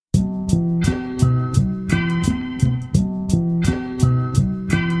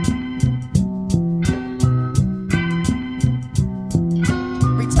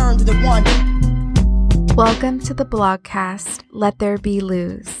Welcome to the blogcast, Let There Be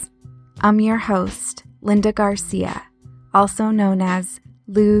Luz. I'm your host, Linda Garcia, also known as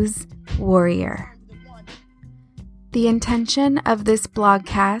Luz Warrior. The intention of this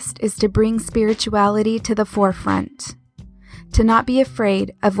blogcast is to bring spirituality to the forefront, to not be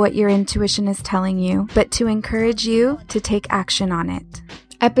afraid of what your intuition is telling you, but to encourage you to take action on it.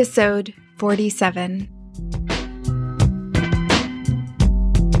 Episode 47.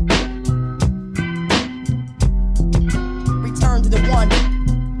 Return to the one.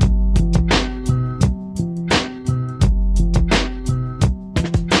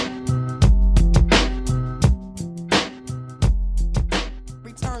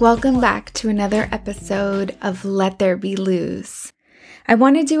 Welcome back to another episode of Let There Be Luz. I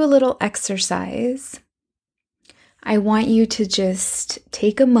want to do a little exercise. I want you to just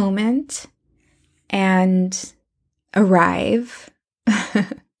take a moment and arrive.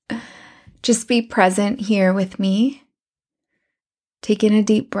 Just be present here with me. Take in a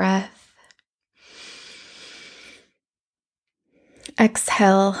deep breath.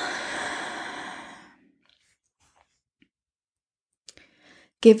 Exhale.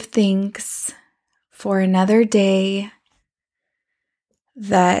 Give thanks for another day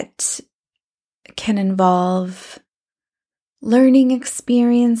that can involve learning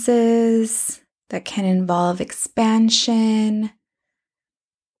experiences, that can involve expansion.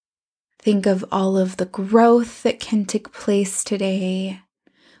 Think of all of the growth that can take place today.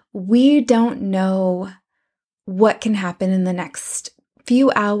 We don't know what can happen in the next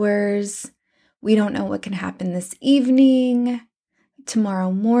few hours. We don't know what can happen this evening,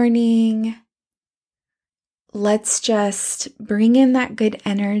 tomorrow morning. Let's just bring in that good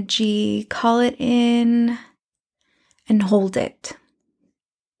energy, call it in, and hold it.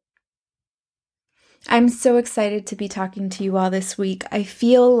 I'm so excited to be talking to you all this week. I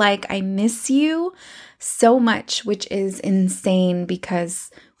feel like I miss you so much, which is insane because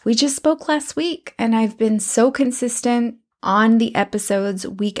we just spoke last week and I've been so consistent on the episodes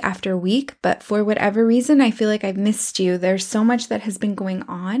week after week, but for whatever reason, I feel like I've missed you. There's so much that has been going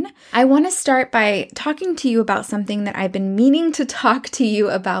on. I want to start by talking to you about something that I've been meaning to talk to you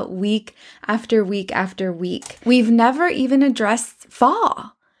about week after week after week. We've never even addressed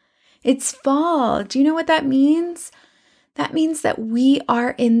fall. It's fall. Do you know what that means? That means that we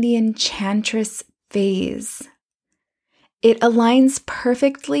are in the enchantress phase. It aligns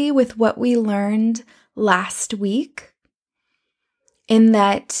perfectly with what we learned last week, in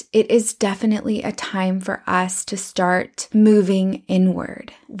that it is definitely a time for us to start moving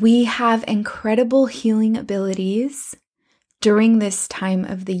inward. We have incredible healing abilities during this time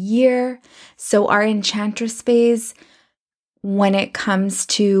of the year. So our enchantress phase, when it comes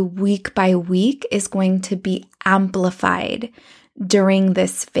to week by week, is going to be amplified during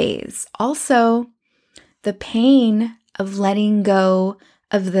this phase. Also, the pain of letting go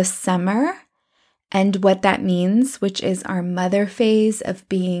of the summer and what that means, which is our mother phase of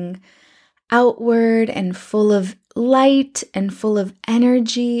being outward and full of light and full of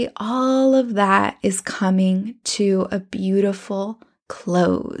energy, all of that is coming to a beautiful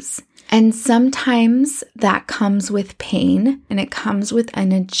close. And sometimes that comes with pain and it comes with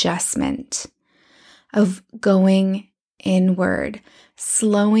an adjustment of going inward,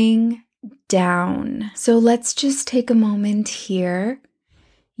 slowing down. So let's just take a moment here,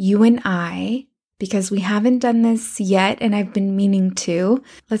 you and I, because we haven't done this yet and I've been meaning to.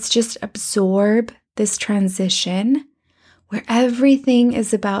 Let's just absorb this transition where everything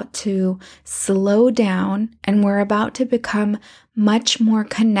is about to slow down and we're about to become much more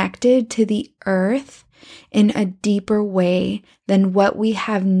connected to the earth in a deeper way than what we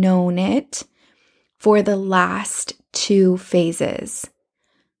have known it for the last two phases,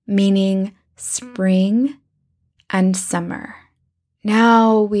 meaning spring and summer.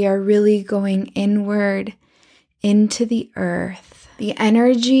 Now we are really going inward into the earth. The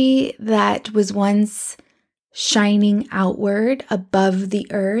energy that was once shining outward above the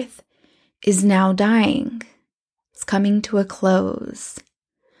earth is now dying. It's coming to a close.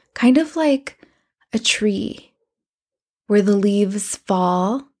 Kind of like a tree where the leaves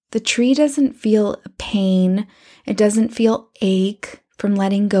fall. The tree doesn't feel pain. It doesn't feel ache from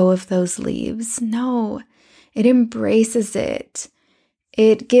letting go of those leaves. No, it embraces it.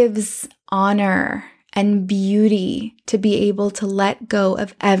 It gives honor and beauty to be able to let go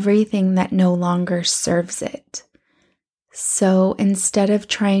of everything that no longer serves it. So instead of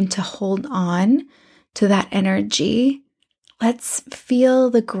trying to hold on to that energy, let's feel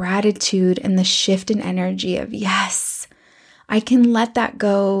the gratitude and the shift in energy of, yes, I can let that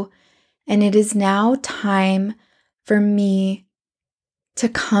go. And it is now time for me to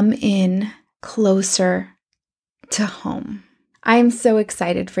come in closer to home. I'm so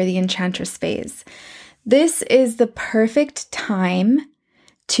excited for the Enchantress phase. This is the perfect time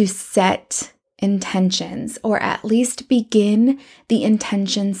to set intentions, or at least begin the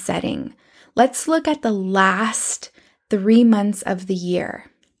intention setting. Let's look at the last 3 months of the year,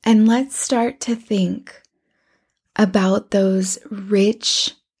 and let's start to think about those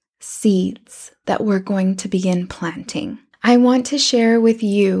rich seeds that we're going to begin planting. I want to share with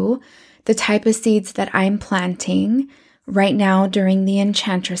you the type of seeds that I'm planting right now during the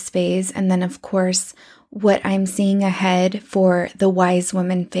Enchantress phase, and then of course, what I'm seeing ahead for the Wise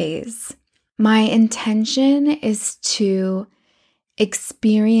Woman phase. My intention is to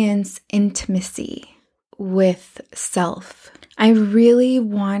experience intimacy with self. I really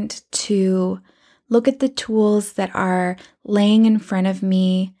want to look at the tools that are laying in front of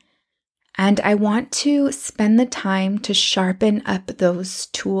me, and I want to spend the time to sharpen up those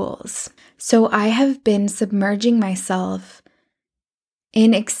tools. So I have been submerging myself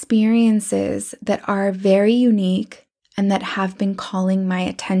in experiences that are very unique and that have been calling my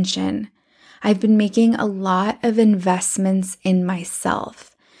attention. I've been making a lot of investments in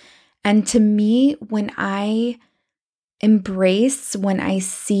myself. And to me, when I embrace, when I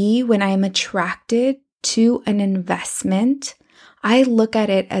see, when I'm attracted to an investment, I look at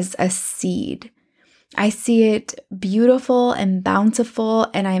it as a seed. I see it beautiful and bountiful,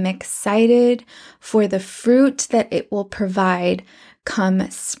 and I'm excited for the fruit that it will provide come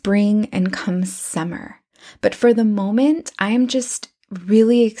spring and come summer. But for the moment, I am just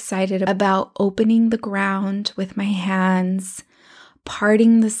really excited about opening the ground with my hands,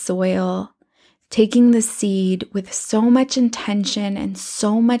 parting the soil, taking the seed with so much intention and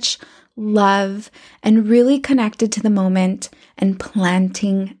so much love, and really connected to the moment and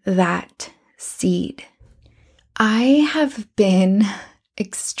planting that seed. I have been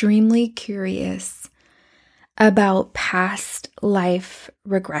extremely curious about past life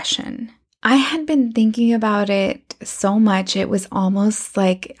regression. I had been thinking about it so much, it was almost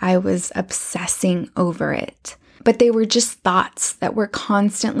like I was obsessing over it. But they were just thoughts that were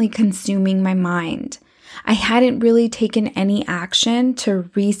constantly consuming my mind. I hadn't really taken any action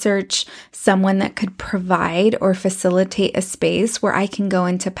to research someone that could provide or facilitate a space where I can go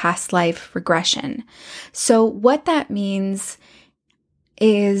into past life regression. So what that means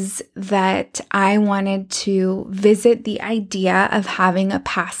is that I wanted to visit the idea of having a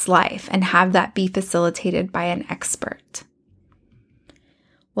past life and have that be facilitated by an expert.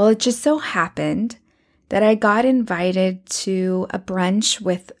 Well, it just so happened that I got invited to a brunch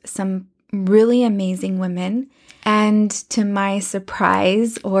with some really amazing women, and to my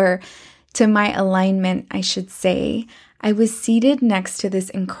surprise, or to my alignment, I should say, I was seated next to this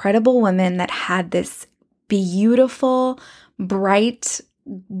incredible woman that had this beautiful, bright,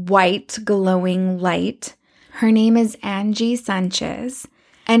 white, glowing light. Her name is Angie Sanchez,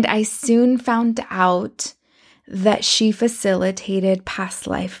 and I soon found out that she facilitated past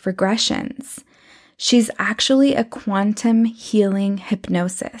life regressions. She's actually a quantum healing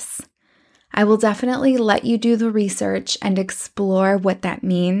hypnosis. I will definitely let you do the research and explore what that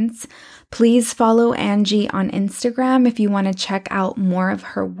means. Please follow Angie on Instagram if you want to check out more of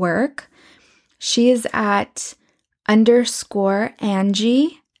her work. She is at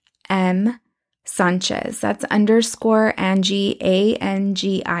 _Angie M Sanchez. That's _ Angie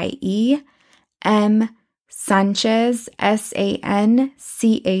ANGIE M Sanchez SANCHEZ.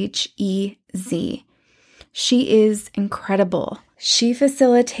 She is incredible. She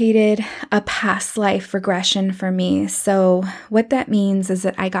facilitated a past life regression for me. So what that means is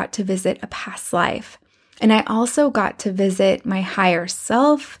that I got to visit a past life. And I also got to visit my higher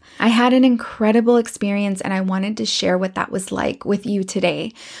self. I had an incredible experience, and I wanted to share what that was like with you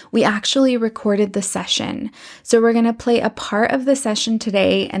today. We actually recorded the session. So we're going to play a part of the session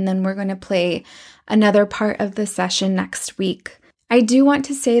today, and then we're going to play another part of the session next week. I do want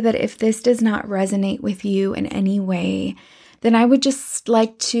to say that if this does not resonate with you in any way, then I would just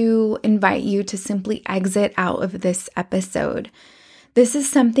like to invite you to simply exit out of this episode. This is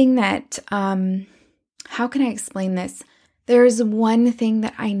something that, how can I explain this? There's one thing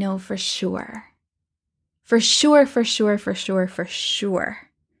that I know for sure. For sure.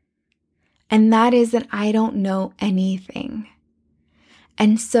 And that is that I don't know anything.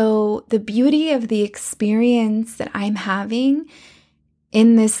 And so the beauty of the experience that I'm having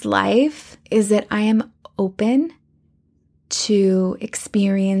in this life is that I am open to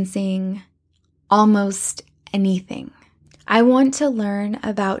experiencing almost anything. I want to learn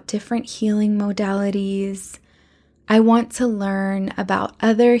about different healing modalities. I want to learn about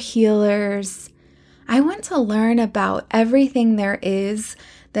other healers. I want to learn about everything there is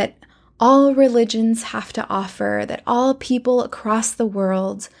that all religions have to offer, that all people across the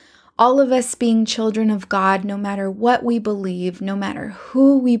world, all of us being children of God, no matter what we believe, no matter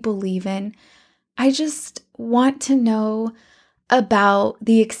who we believe in, I just want to know about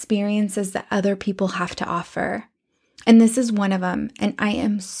the experiences that other people have to offer. And this is one of them, and I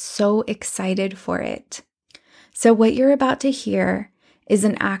am so excited for it. So what you're about to hear is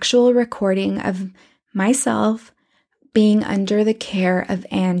an actual recording of myself being under the care of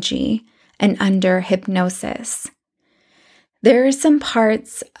Angie and under hypnosis. There are some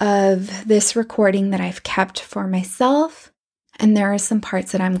parts of this recording that I've kept for myself, and there are some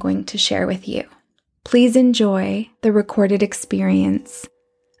parts that I'm going to share with you. Please enjoy the recorded experience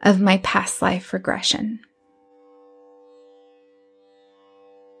of my past life regression.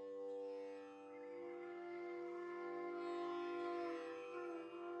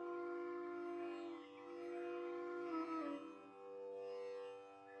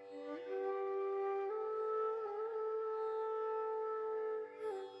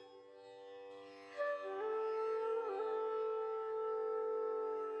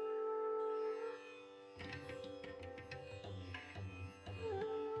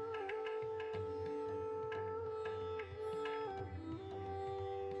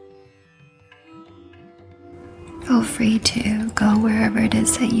 Feel free to go wherever it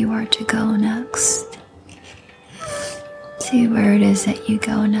is that you are to go next. See where it is that you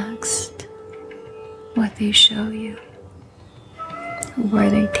go next, what they show you, where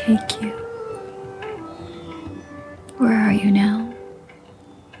they take you. Where are you now?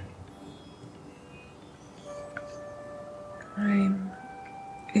 I'm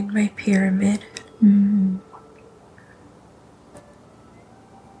in my pyramid. Mm-hmm.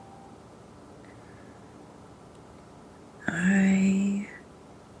 I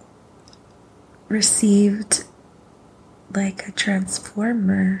received like a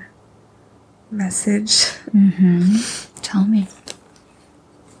transformer message. Mm-hmm. Tell me.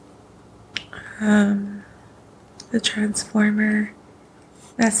 The transformer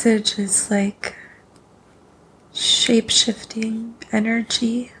message is like shape-shifting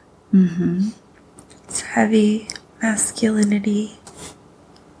energy. Mm-hmm. It's heavy masculinity.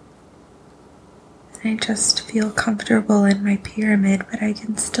 I just feel comfortable in my pyramid, but I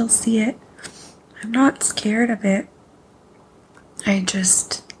can still see it. I'm not scared of it. I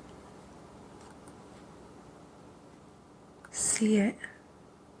just see it.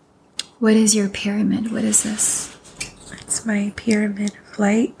 What is your pyramid? What is this? It's my pyramid of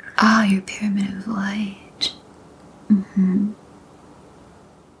light. Ah, your pyramid of light. Mm-hmm.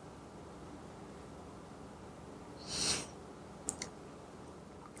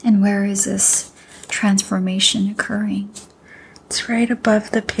 And where is this transformation occurring? It's right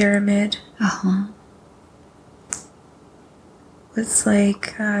above the pyramid. Uh-huh. It's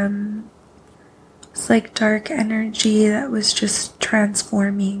like dark energy that was just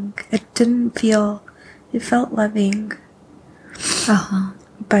transforming. It felt loving. Uh-huh.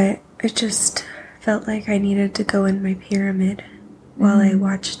 But it just felt like I needed to go in my pyramid while I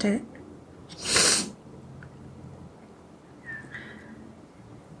watched it.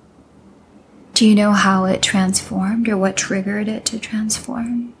 Do you know how it transformed or what triggered it to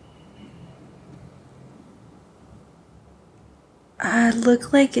transform?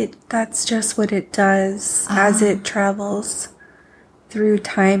 Look like that's just what it does. As it travels through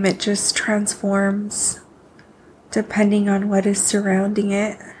time, it just transforms depending on what is surrounding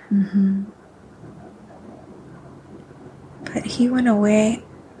it. Mm-hmm. But he went away.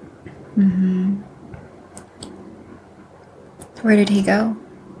 Mm-hmm. Where did he go?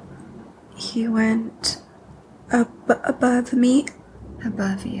 He went up above me.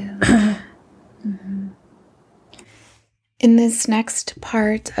 Above you. Mm-hmm. In this next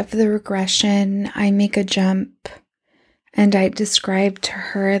part of the regression, I make a jump and I describe to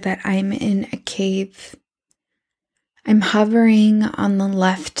her that I'm in a cave. I'm hovering on the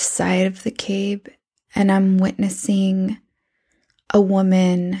left side of the cave and I'm witnessing a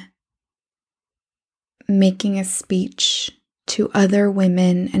woman making a speech to other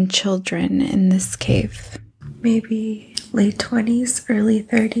women and children in this cave. Maybe late 20s, early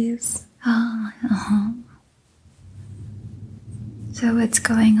 30s. Ah, uh-huh. So what's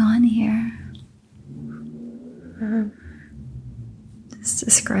going on here? Just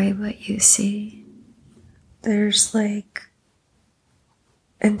describe what you see. There's like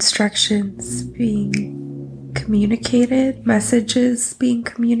instructions being communicated, messages being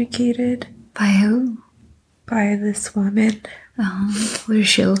communicated. By who? By this woman. What does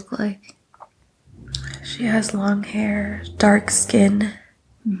she look like? She has long hair, dark skin,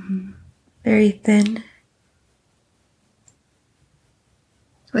 very thin.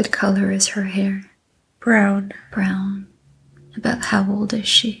 What color is her hair? Brown. Brown. About how old is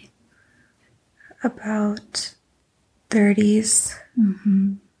she? About 30s.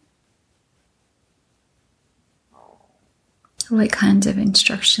 Mm-hmm. What kinds of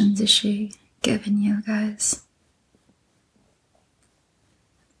instructions is she giving you guys?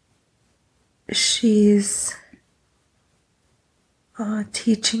 She's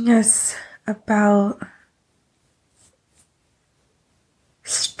teaching us about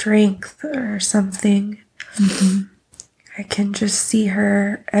strength or something. Mm-hmm. I can just see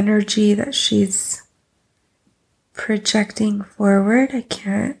her energy that she's projecting forward.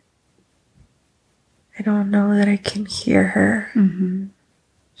 I don't know that I can hear her. Mm-hmm.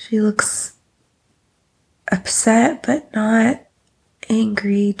 She looks upset, but not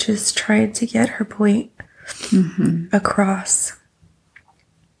angry, just trying to get her point across.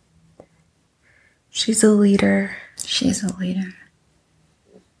 She's a leader. She's a leader.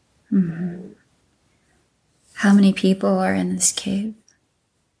 Mm-hmm. How many people are in this cave?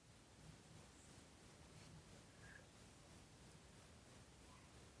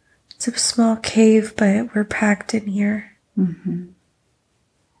 It's a small cave, but we're packed in here. Mm-hmm.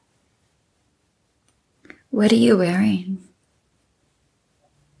 What are you wearing?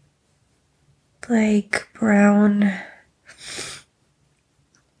 Like brown.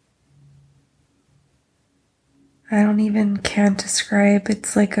 Can't describe.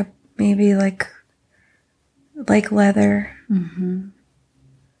 It's like maybe like leather. Mm-hmm.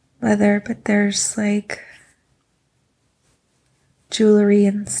 Leather, but there's like jewelry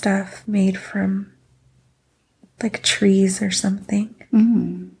and stuff made from like trees or something.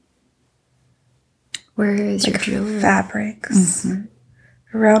 Mm. Where is like your jewelry? Fabrics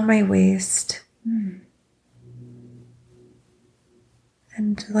around my waist.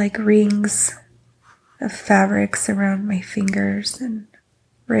 And like rings of fabrics around my fingers and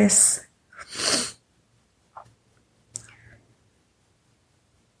wrists.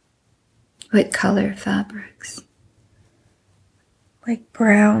 What color fabrics? Like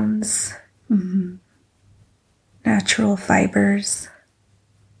browns, Mm-hmm. natural fibers.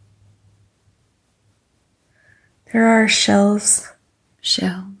 There are shells.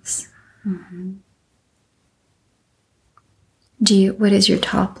 Shells. Mm-hmm. What does your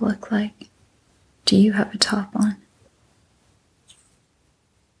top look like? Do you have a top on?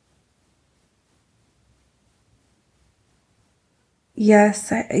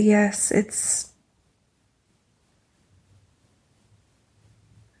 Yes,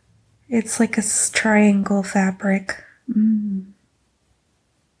 it's like a triangle fabric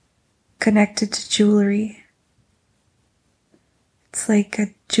connected to jewelry. It's like a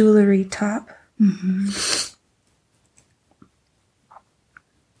jewelry top. Mm-hmm.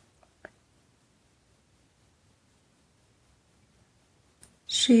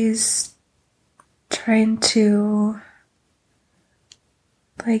 She's trying to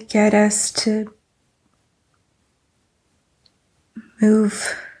like get us to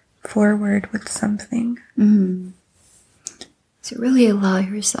move forward with something. Mm. So really allow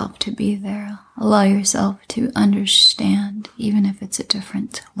yourself to be there. Allow yourself to understand, even if it's a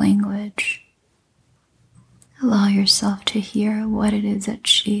different language. Allow yourself to hear what it is that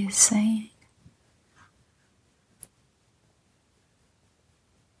she is saying.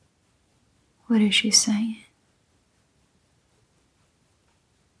 What is she saying?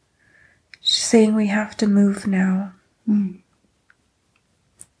 She's saying we have to move now. Mm.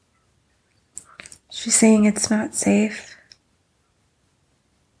 She's saying it's not safe.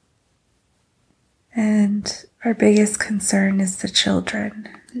 And our biggest concern is the children.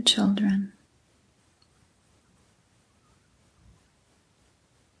 The children.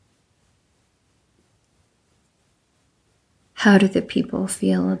 How do the people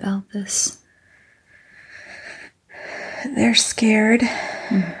feel about this? They're scared.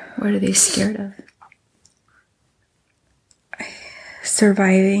 What are they scared of?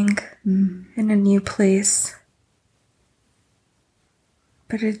 Surviving in a new place.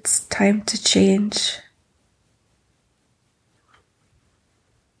 But it's time to change.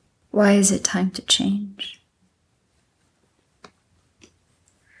 Why is it time to change?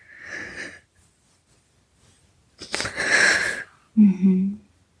 Mm-hmm.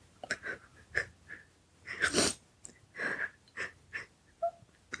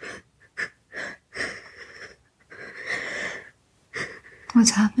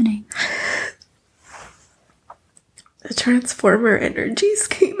 What's happening? The transformer energies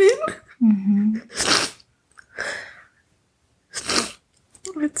came in. Mm-hmm.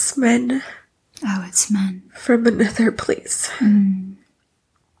 It's men Oh, it's men. from another place. Mm.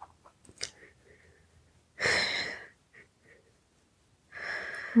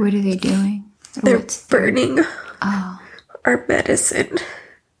 What are they doing? They're burning Oh, our medicine.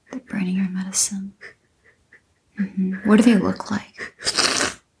 they're burning your medicine. What do they look like?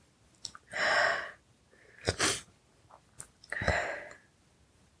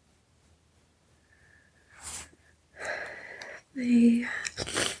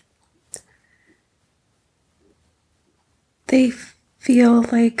 They feel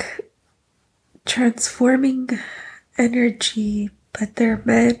like transforming energy, but they're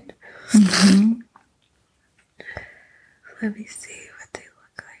men. Let me see what they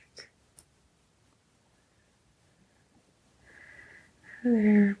look like.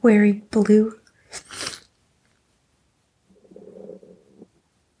 They're wearing blue.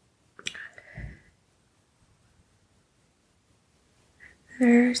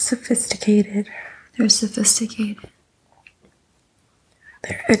 They're sophisticated. They're sophisticated.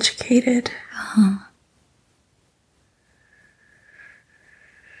 They're educated.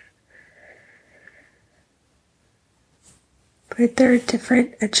 But they're a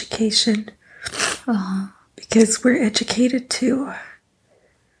different education. Because we're educated too.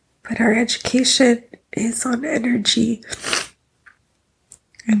 But our education is on energy.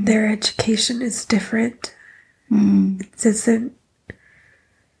 And their education is different.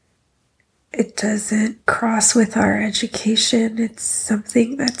 It doesn't cross with our education. It's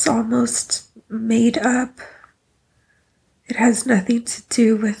something that's almost made up. It has nothing to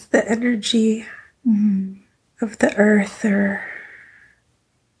do with the energy of the earth or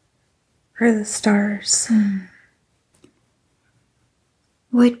the stars.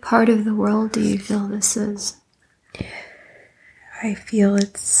 What part of the world do you feel this is? I feel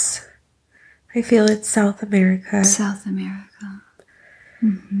it's South America. South America.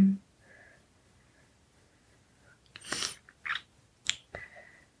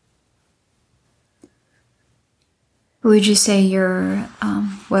 Would you say you're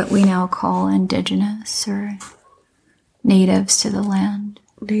what we now call indigenous or natives to the land?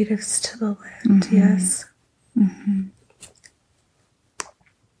 Natives to the land, yes.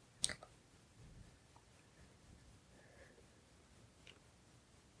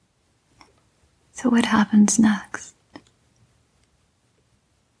 So what happens next?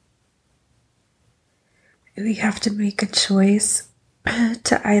 We have to make a choice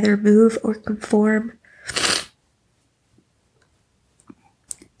to either move or conform.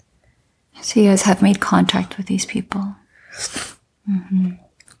 So you guys have made contact with these people.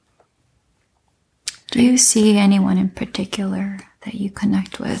 Do you see anyone in particular that you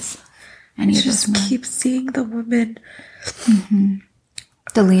connect with? Any I of those just men? keep seeing the woman,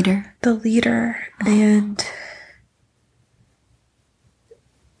 The leader. and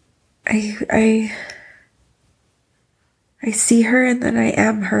I see her, and then I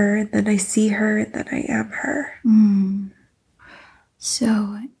am her, and then I see her, and then I am her.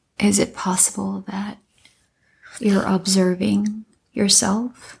 So is it possible that you're observing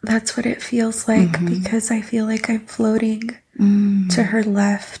yourself? That's what it feels like, because I feel like I'm floating to her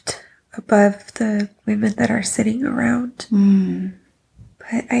left above the women that are sitting around.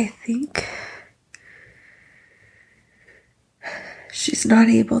 But I think she's not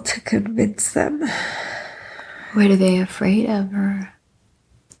able to convince them. What are they afraid of? Or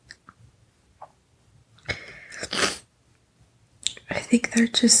I think they're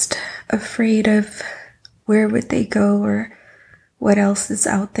just afraid of where would they go or what else is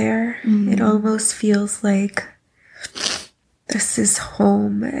out there. It almost feels like this is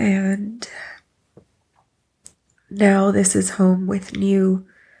home, and now this is home with new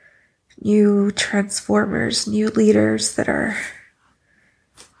transformers, new leaders that are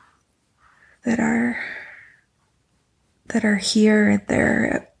here, and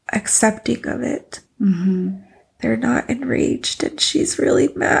they're accepting of it. They're not enraged, and she's really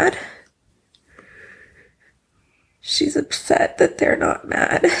mad. She's upset that they're not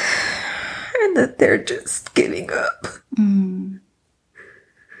mad and that they're just giving up.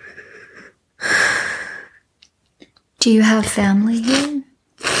 do you have family here?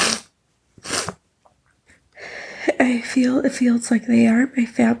 It feels like they are my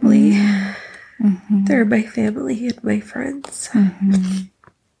family. They're my family and my friends.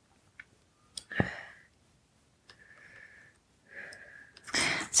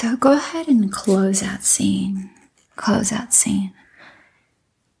 So go ahead and close that scene. Close that scene.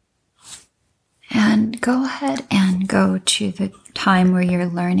 And go ahead and go to the time where you're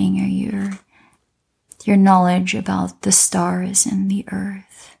learning or your knowledge about the stars and the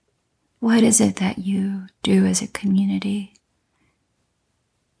earth. What is it that you do as a community?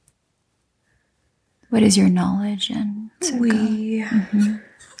 What is your knowledge? And so What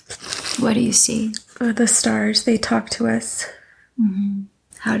what do you see? The stars, they talk to us.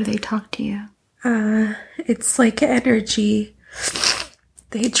 How do they talk to you? It's like energy.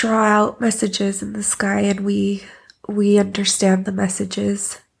 They draw out messages in the sky, and we understand the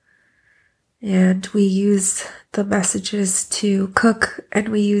messages. And we use the messages to cook, and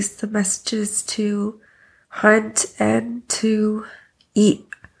we use the messages to hunt and to eat.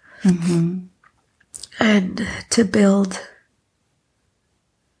 Mm-hmm. And to build.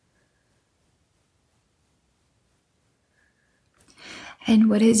 And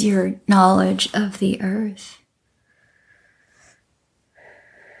what is your knowledge of the earth?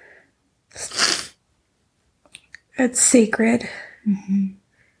 It's sacred. Mm-hmm.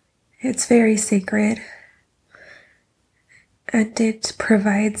 It's very sacred. And it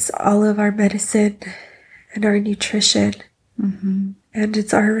provides all of our medicine and our nutrition. Mm-hmm. And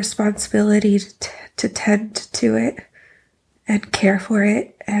it's our responsibility to tend to it and care for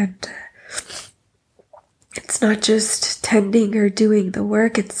it. And it's not just tending or doing the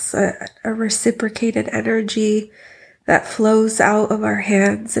work. It's a reciprocated energy that flows out of our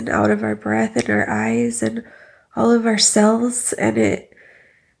hands and out of our breath and our eyes and all of our cells. And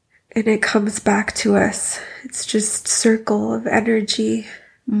it comes back to us. It's just circle of energy.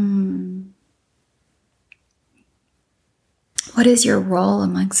 Mm. What is your role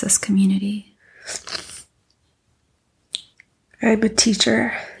amongst this community? I'm a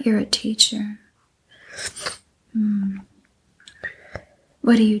teacher. You're a teacher. Mm.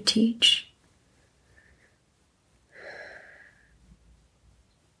 What do you teach?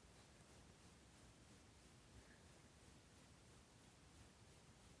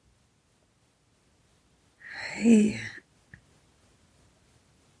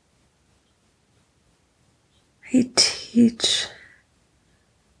 I teach.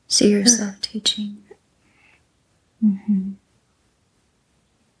 See yourself teaching. Mm-hmm.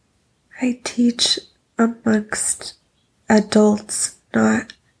 I teach amongst adults,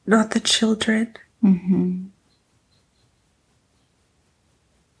 not the children. Mm-hmm.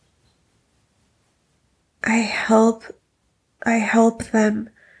 I help them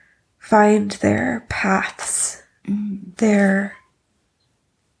find their paths. Mm.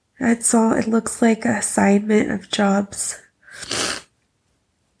 That's all. It looks like an assignment of jobs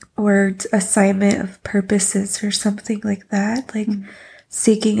or assignment of purposes or something like that. Like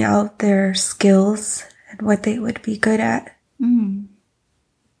seeking out their skills and what they would be good at. Mm.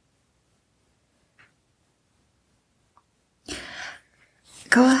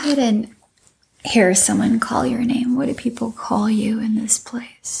 Go ahead and hear someone call your name. What do people call you in this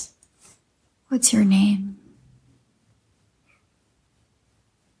place? What's your name?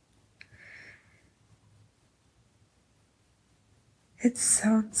 It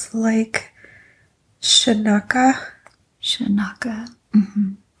sounds like Shanaka. Shanaka.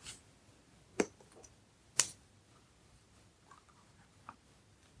 Mm-hmm.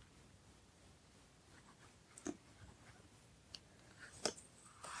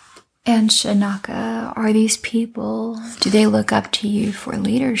 And Shanaka, are these people, do they look up to you for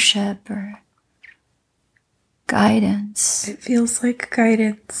leadership or guidance? It feels like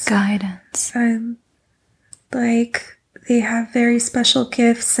guidance. Guidance. Like they have very special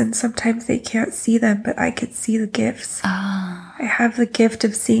gifts, and sometimes they can't see them, but I could see the gifts. Ah. I have the gift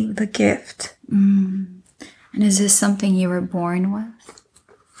of seeing the gift. Mm. And is this something you were born with?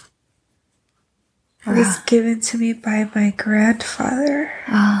 It was given to me by my grandfather.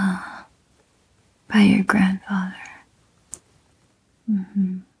 Ah, by your grandfather.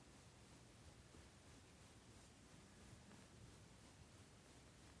 Mm-hmm.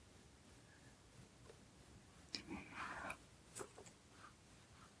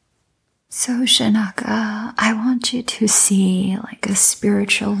 So, Shanaka, I want you to see like a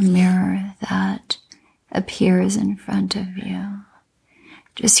spiritual mirror that appears in front of you.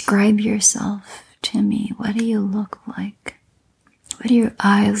 Describe yourself to me. What do you look like? What do your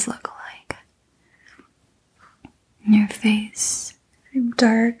eyes look like? Your face. I'm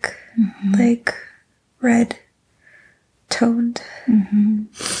dark, like red toned,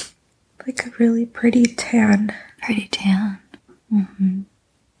 like a really pretty tan. Pretty tan. Mm-hmm.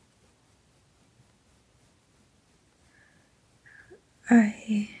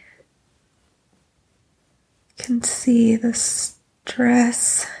 I can see the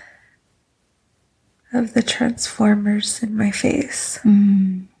stress of the transformers in my face.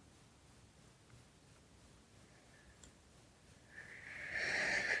 Mm.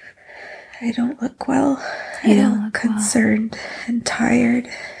 I don't look well. You I don't look look concerned and tired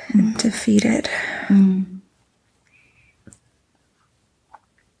and defeated. Mm.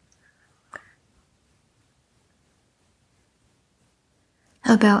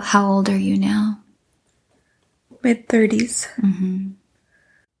 About how old are you now? Mid-30s. Mm-hmm.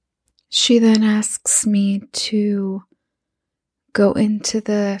 She then asks me to go into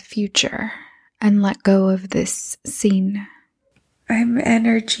the future and let go of this scene. I'm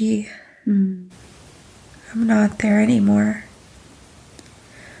energy. I'm not there anymore.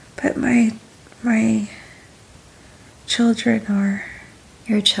 But my children are.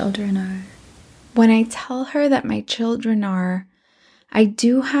 Your children are. When I tell her that my children are, I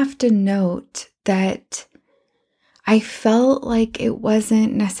do have to note that I felt like it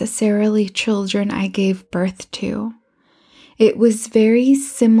wasn't necessarily children I gave birth to. It was very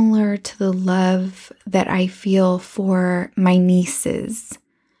similar to the love that I feel for my nieces,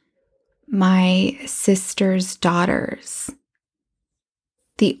 my sister's daughters,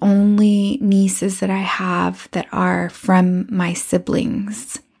 the only nieces that I have that are from my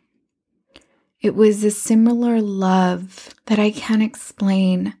siblings. It was a similar love that I can't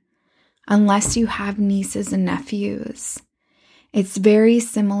explain unless you have nieces and nephews. It's very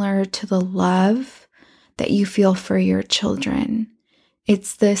similar to the love that you feel for your children.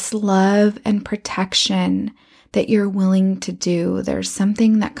 It's this love and protection that you're willing to do. There's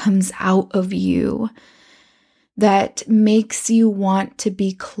something that comes out of you that makes you want to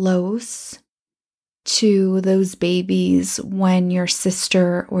be close to those babies when your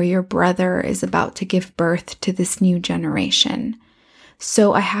sister or your brother is about to give birth to this new generation.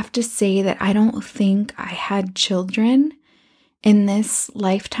 So I have to say that I don't think I had children in this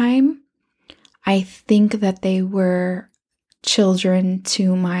lifetime. I think that they were children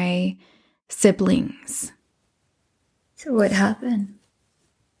to my siblings. So what happened?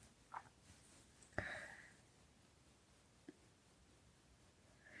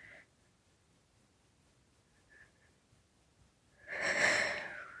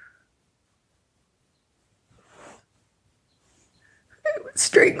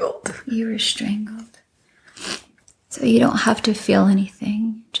 Strangled. You were strangled. So you don't have to feel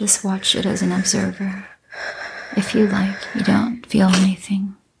anything. Just watch it as an observer. If you like, you don't feel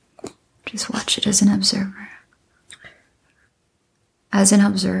anything. Just watch it as an observer. As an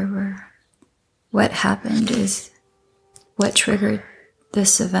observer, what happened is what triggered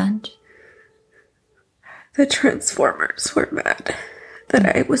this event. The Transformers were mad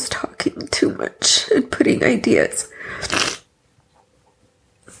that I was talking too much and putting ideas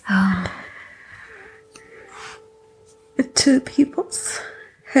into people's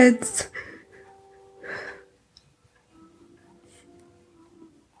heads.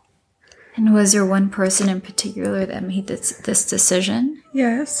 And was there one person in particular that made this decision?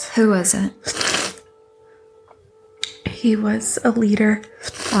 Yes. Who was it? He was a leader.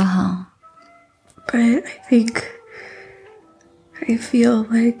 Uh-huh. But I feel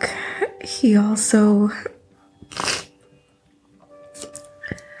like he also,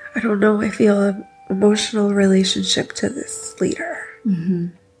 I don't know, I feel an emotional relationship to this leader. Mm-hmm.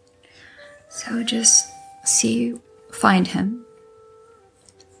 So just find him,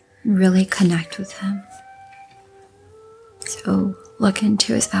 really connect with him. So look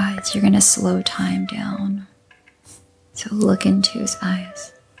into his eyes. You're going to slow time down. So look into his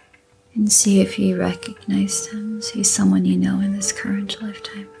eyes and see if you recognized him. See someone you know in this current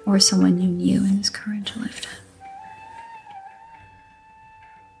lifetime or someone you knew in this current lifetime.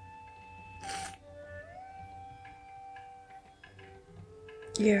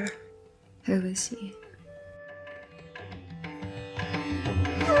 Yeah. Who is he?